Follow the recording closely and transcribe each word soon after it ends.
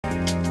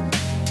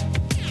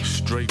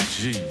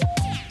G. They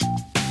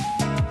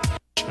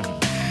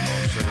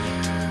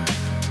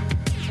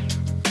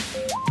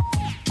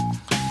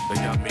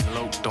got me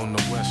loped on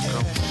the West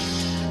Coast.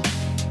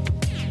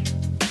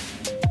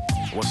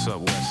 What's up,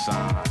 West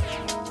Side?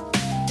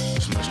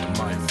 It's Mr.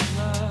 Mike.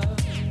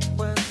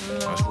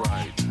 That's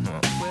right.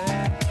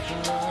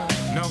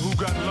 Now who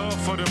got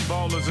love for them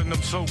ballers and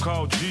them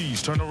so-called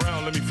G's? Turn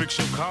around, let me fix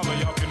your collar,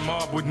 y'all can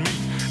mob with me.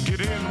 Get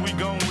in, we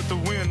gone with the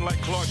wind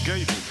like Clark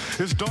Gable.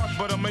 It's dark,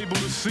 but I'm able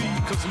to see,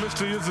 cause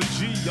Mr. is a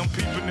G. I'm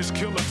peeping this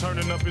killer,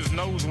 turning up his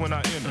nose when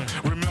I enter.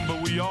 Remember,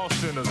 we all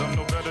sinners, I'm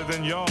no better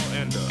than y'all,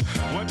 and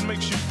what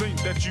makes you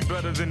think that you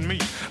better than me?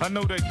 I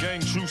know that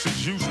gang truce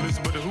is useless,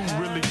 but who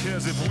really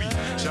cares if we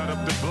shot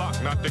up the block?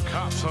 Not the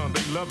cops, huh?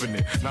 They loving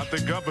it. Not the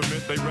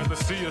government, they rather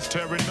see us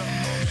tearing up.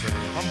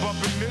 I'm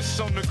bumping this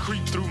on the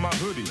creep through my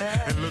hoodie.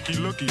 And looky,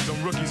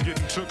 some rookies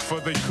getting took for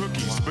they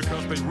cookies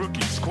because they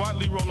rookies.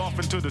 Quietly roll off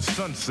into the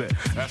sunset,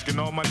 asking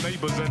all my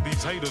neighbors and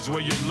these haters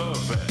where your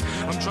love at.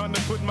 I'm trying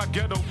to put my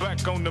ghetto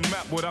back on the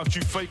map without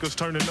you fakers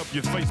turning up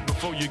your face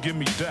before you give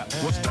me dap.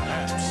 What's the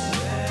apps?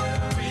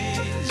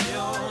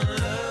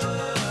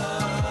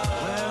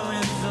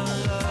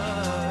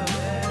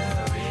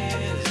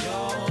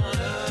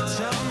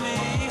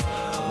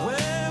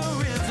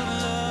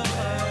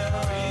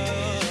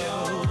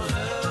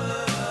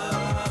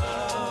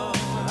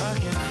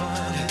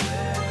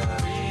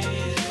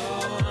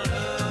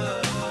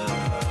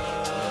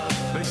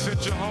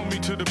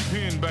 To the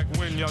pen back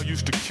when y'all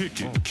used to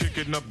kick it.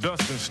 Kicking up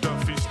dust and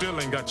stuff, he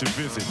still ain't got your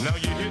visit. Now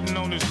you're hitting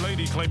on this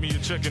lady, claiming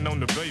you're checking on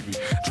the baby.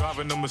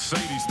 Driving a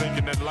Mercedes,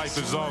 thinking that life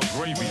is all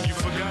gravy. You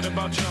forgot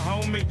about your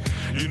homie?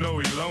 You know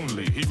he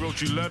lonely. He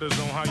wrote you letters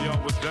on how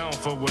y'all was down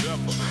for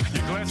whatever.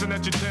 You're glancing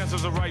at your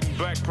chances of writing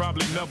back,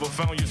 probably never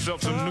found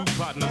yourself some new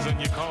partners and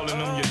you're calling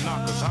them your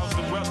knockers. How's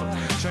the weather?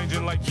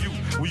 Changing like you.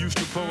 We used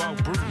to pour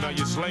out brew, now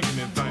you're slanging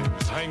in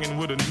things. Hanging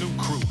with a new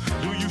crew.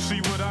 Do you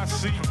see what I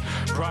see?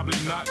 Probably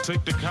not.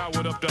 Take the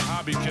coward up the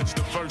hobby, catch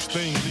the first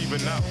thing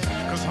leaving out.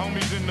 Cause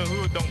homies in the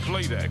hood don't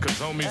play that. Cause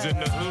homies in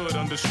the hood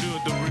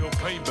understood the real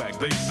payback.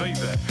 They say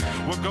that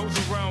what goes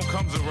around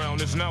comes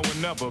around. It's now or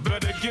never.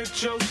 Better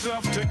get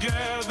yourself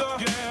together.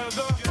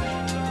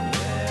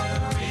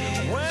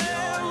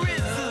 Where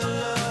is the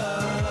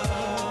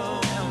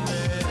love? I'm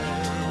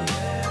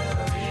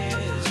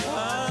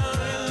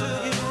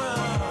looking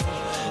around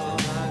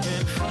and I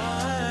can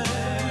find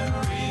and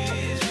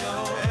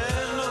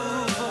no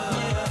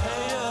for your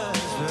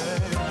haters,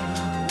 baby.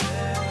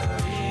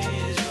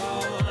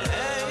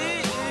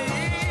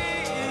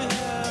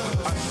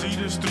 I see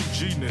this through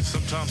G-ness.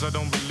 Sometimes I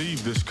don't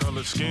believe this.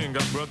 Colored skin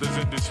got brothers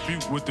in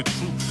dispute with the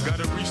truth.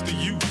 Gotta reach the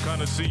youth,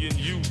 kinda seeing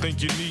you.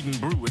 Think you're needing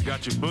brew, it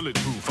got you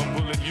bulletproof. I'm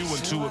pulling you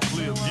into a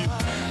clear view.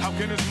 How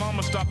can his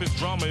mama stop his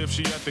drama if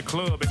she at the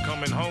club and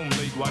coming home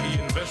late while he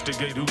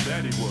investigate who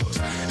daddy was?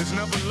 It's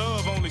never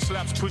love, only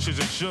slaps, pushes,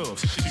 and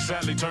shoves. She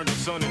sadly turned her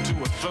son into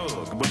a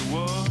thug, but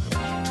what?